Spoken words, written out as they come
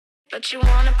But you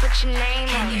wanna put your name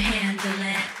on it. Handle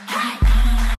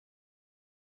it.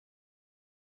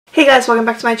 Hey guys, welcome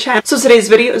back to my channel. So today's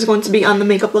video is going to be on the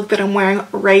makeup look that I'm wearing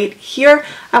right here.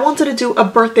 I wanted to do a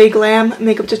birthday glam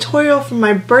makeup tutorial for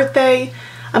my birthday.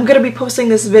 I'm going to be posting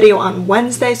this video on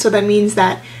Wednesday, so that means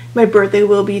that my birthday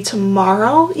will be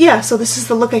tomorrow. Yeah, so this is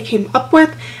the look I came up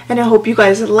with, and I hope you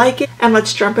guys like it. And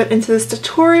let's jump it into this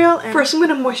tutorial. First, I'm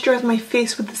going to moisturize my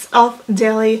face with this e.l.f.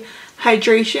 Daily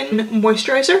Hydration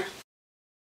Moisturizer.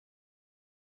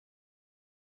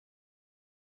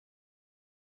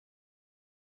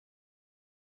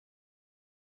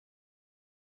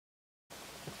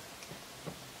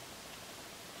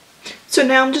 So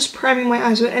now I'm just priming my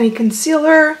eyes with any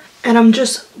concealer, and I'm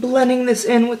just blending this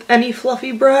in with any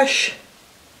fluffy brush.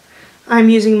 I'm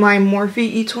using my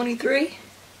Morphe E23.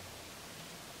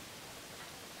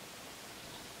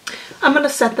 I'm going to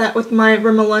set that with my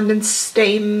Rimmel London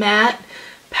Stay Matte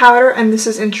powder, and this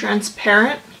is in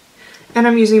transparent. And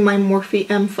I'm using my Morphe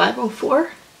M504.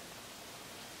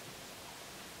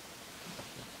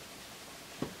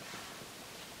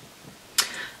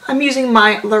 I'm using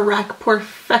my Lorac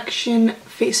Porfection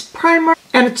face primer,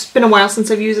 and it's been a while since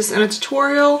I've used this in a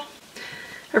tutorial.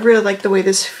 I really like the way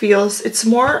this feels. It's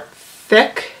more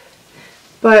thick,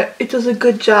 but it does a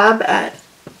good job at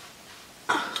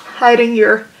hiding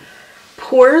your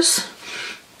pores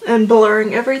and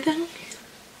blurring everything.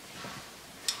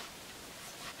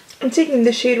 I'm taking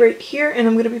the shade right here, and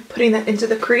I'm going to be putting that into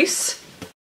the crease.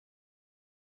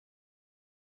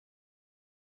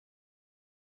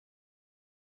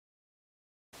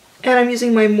 And I'm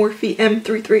using my Morphe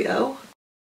M330.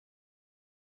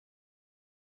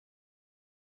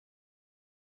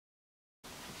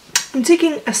 I'm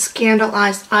taking a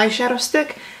Scandalized eyeshadow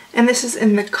stick, and this is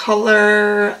in the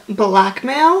color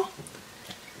Blackmail.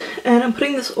 And I'm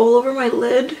putting this all over my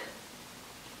lid.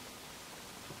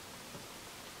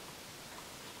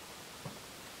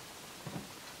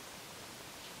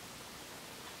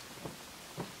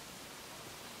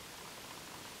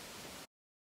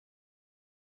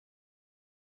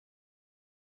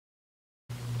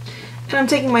 And I'm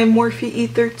taking my Morphe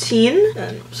E13,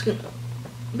 and I'm just going to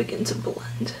begin to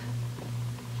blend.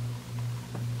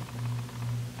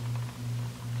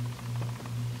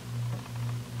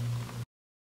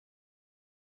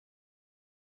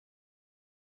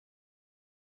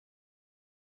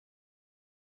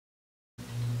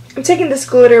 I'm taking this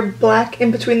glitter black in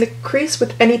between the crease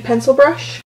with any pencil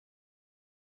brush.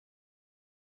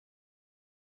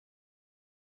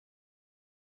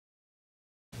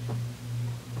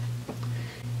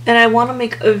 And I want to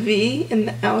make a V in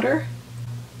the outer.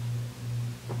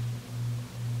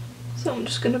 So I'm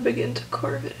just going to begin to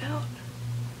carve it out.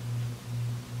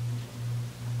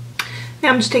 Now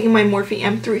I'm just taking my Morphe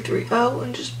M330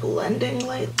 and just blending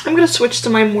lightly. I'm going to switch to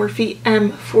my Morphe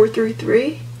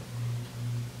M433.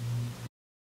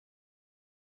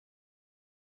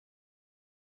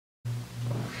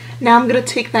 Now I'm going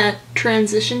to take that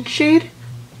transition shade,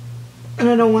 and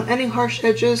I don't want any harsh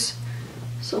edges,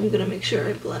 so I'm going to make sure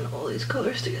I blend all these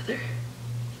colors together.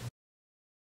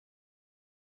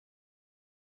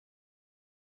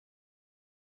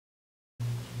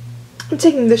 I'm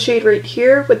taking the shade right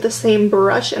here with the same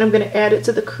brush, and I'm going to add it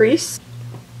to the crease.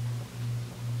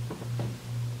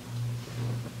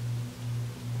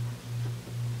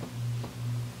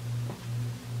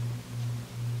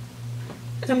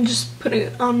 And I'm just putting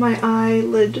it on my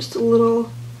eyelid just a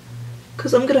little,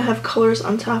 because I'm going to have colors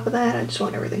on top of that. I just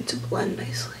want everything to blend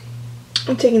nicely.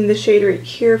 I'm taking the shade right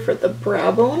here for the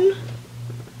brow bone.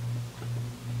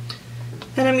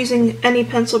 And I'm using any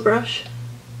pencil brush.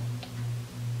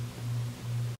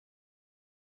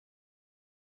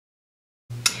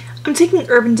 I'm taking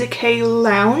Urban Decay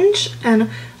Lounge, and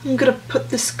I'm going to put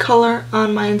this color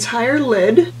on my entire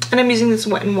lid. And I'm using this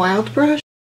Wet n Wild brush.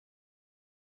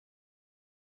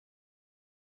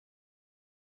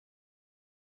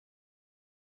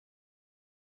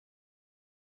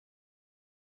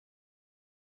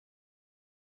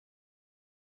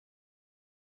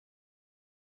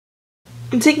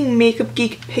 I'm taking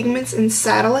Makeupgeek Pigments in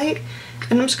Satellite,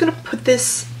 and I'm just going to put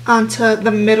this onto the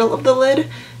middle of the lid,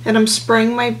 and I'm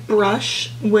spraying my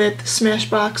brush with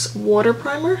Smashbox Water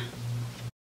Primer.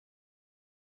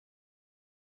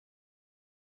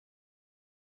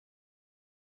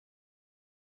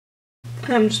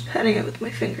 And I'm just patting it with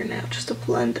my finger now just to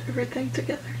blend everything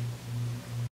together.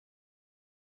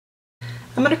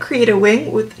 I'm going to create a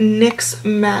wing with NYX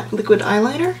Matte Liquid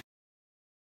Eyeliner.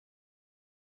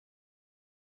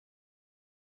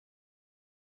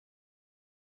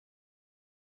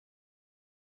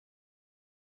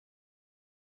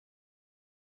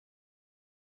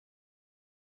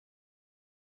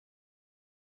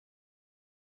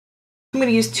 I'm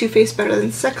going to use Too Faced Better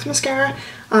Than Sex mascara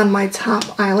on my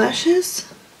top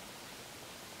eyelashes.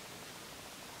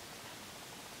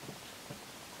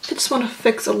 I just want to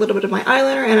fix a little bit of my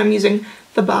eyeliner, and I'm using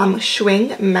the Balm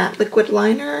Swing Matte Liquid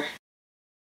Liner.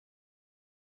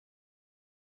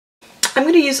 I'm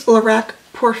going to use Lorac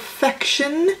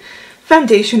Porfection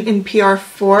Foundation in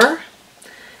PR4,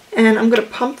 and I'm going to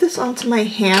pump this onto my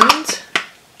hand.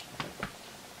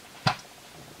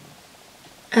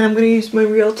 And I'm going to use my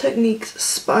Real Techniques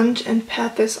sponge and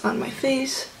pat this on my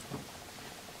face.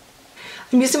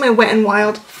 I'm using my Wet n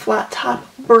Wild flat top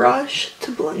brush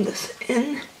to blend this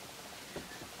in.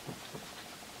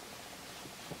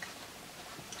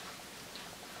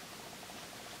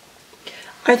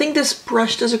 I think this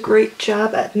brush does a great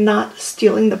job at not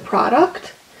stealing the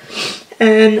product,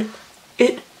 and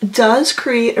it does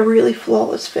create a really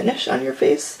flawless finish on your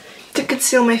face. To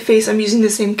conceal my face, I'm using the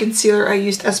same concealer I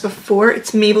used as before.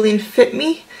 It's Maybelline Fit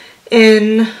Me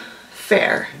in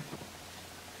Fair.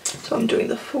 So I'm doing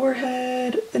the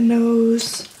forehead, the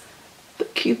nose, the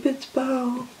cupid's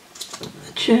bow,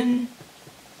 the chin,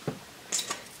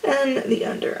 and the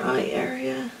under eye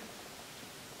area.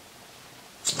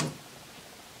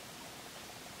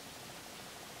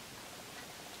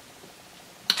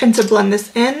 And to blend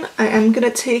this in, I am going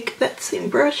to take that same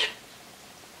brush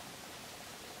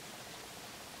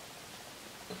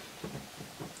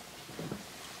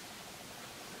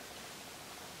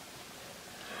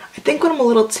I think when I'm a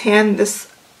little tan,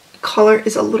 this color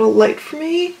is a little light for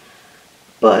me,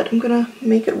 but I'm going to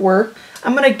make it work.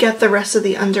 I'm going to get the rest of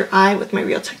the under eye with my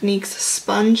Real Techniques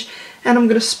sponge, and I'm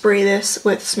going to spray this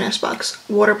with Smashbox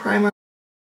Water Primer.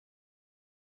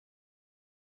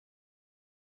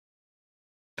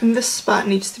 And this spot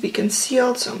needs to be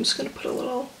concealed, so I'm just going to put a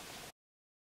little...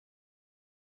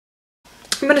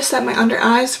 I'm going to set my under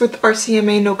eyes with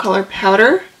Rcma No Color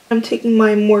Powder. I'm taking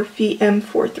my Morphe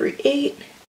M438.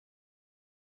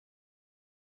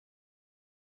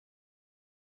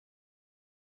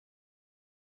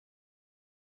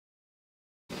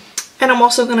 And I'm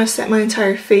also going to set my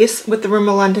entire face with the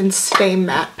Rimmel London Stay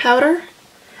Matte Powder.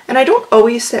 And I don't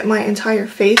always set my entire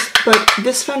face, but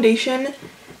this foundation,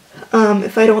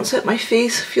 if I don't set my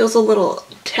face, feels a little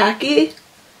tacky.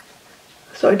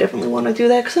 So I definitely want to do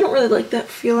that because I don't really like that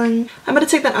feeling. I'm going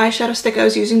to take that eyeshadow stick I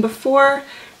was using before,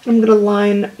 and I'm going to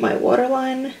line my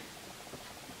waterline.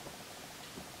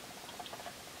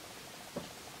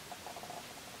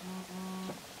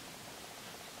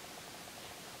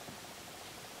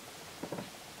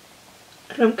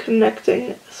 And I'm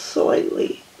connecting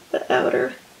slightly the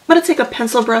outer. I'm going to take a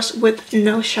pencil brush with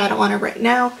no shadow on it right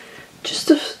now, just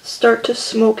to start to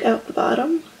smoke out the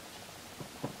bottom.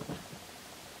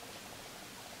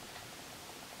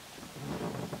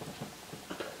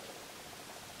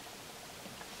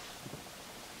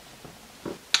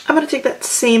 I'm going to take that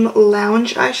same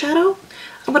Lounge eyeshadow.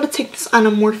 I'm going to take this on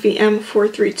a Morphe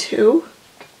M432.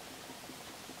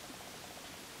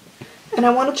 And I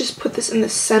want to just put this in the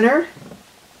center.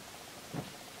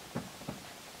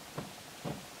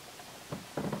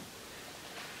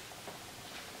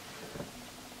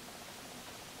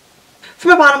 For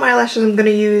my bottom eyelashes, I'm going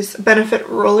to use Benefit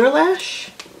Roller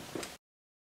Lash.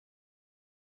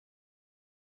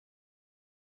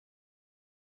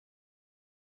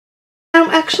 I'm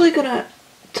actually going to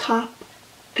top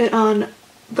it on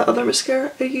the other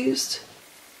mascara I used.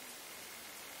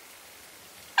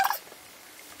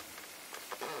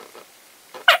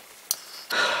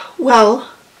 Well,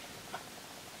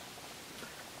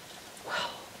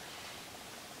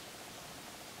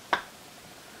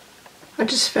 I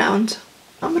just found,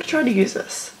 I'm going to try to use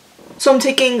this. So I'm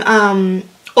taking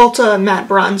Ulta Matte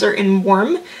Bronzer in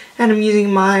Warm, and I'm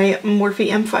using my Morphe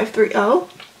M530.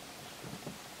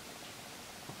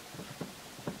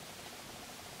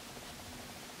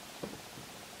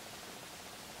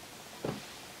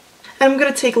 And I'm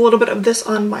going to take a little bit of this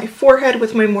on my forehead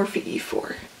with my Morphe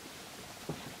E4.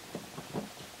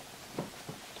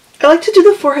 I like to do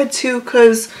the forehead too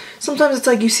because sometimes it's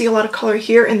like you see a lot of color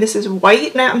here, and this is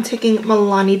white. Now I'm taking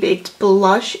Milani Baked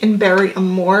Blush in Berry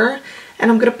Amore, and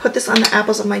I'm going to put this on the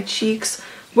apples of my cheeks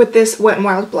with this Wet n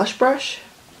Wild blush brush.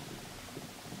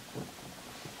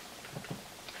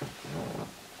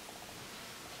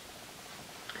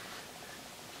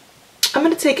 I'm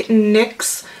going to take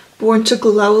NYX Born to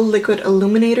Glow Liquid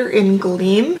Illuminator in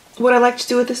Glam. What I like to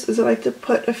do with this is I like to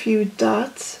put a few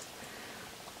dots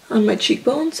on my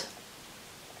cheekbones.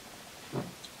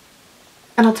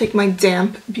 And I'll take my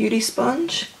damp beauty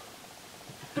sponge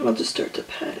and I'll just start to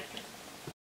pat it.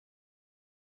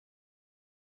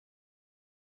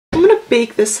 I'm going to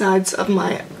bake the sides of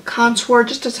my contour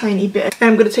just a tiny bit. And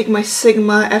I'm going to take my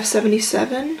Sigma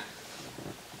F77.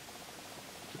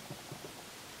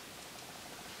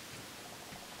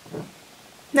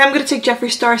 Now I'm going to take Jefforee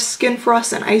Star Skin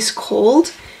Frost and Ice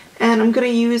Cold, and I'm going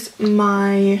to use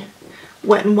my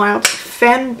Wet n Wild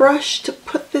fan brush to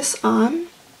put this on.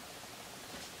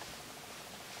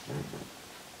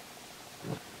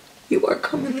 You are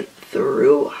coming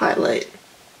through highlight.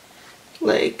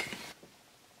 Like,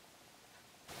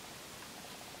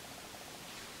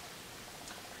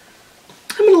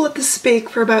 I'm going to let this bake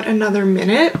for about another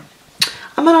minute.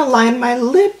 I'm going to line my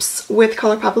lips with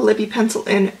Colourpop Lippie pencil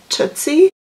in Tootsie.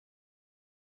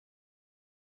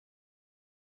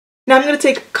 Now I'm going to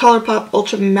take Colourpop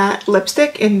Ultra Matte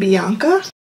Lipstick in Bianca.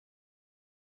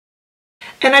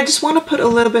 And I just want to put a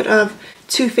little bit of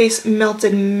Too Faced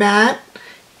Melted Matte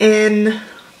in,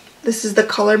 this is the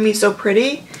color Miso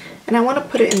Pretty. And I want to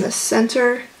put it in the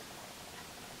center.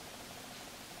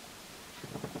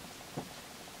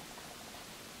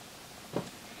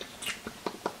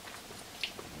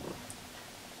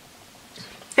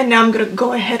 And now I'm going to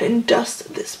go ahead and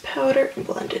dust this powder and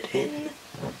blend it in.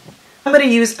 I'm going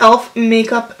to use e.l.f.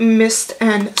 Makeup Mist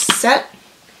and Set.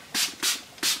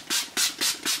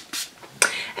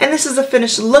 And this is the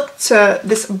finished look to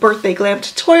this birthday glam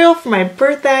tutorial for my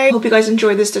birthday. I hope you guys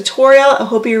enjoyed this tutorial. I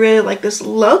hope you really like this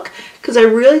look because I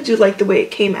really do like the way it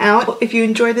came out. If you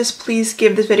enjoyed this, please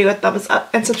give this video a thumbs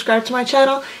up and subscribe to my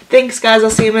channel. Thanks guys,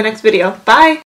 I'll see you in my next video. Bye!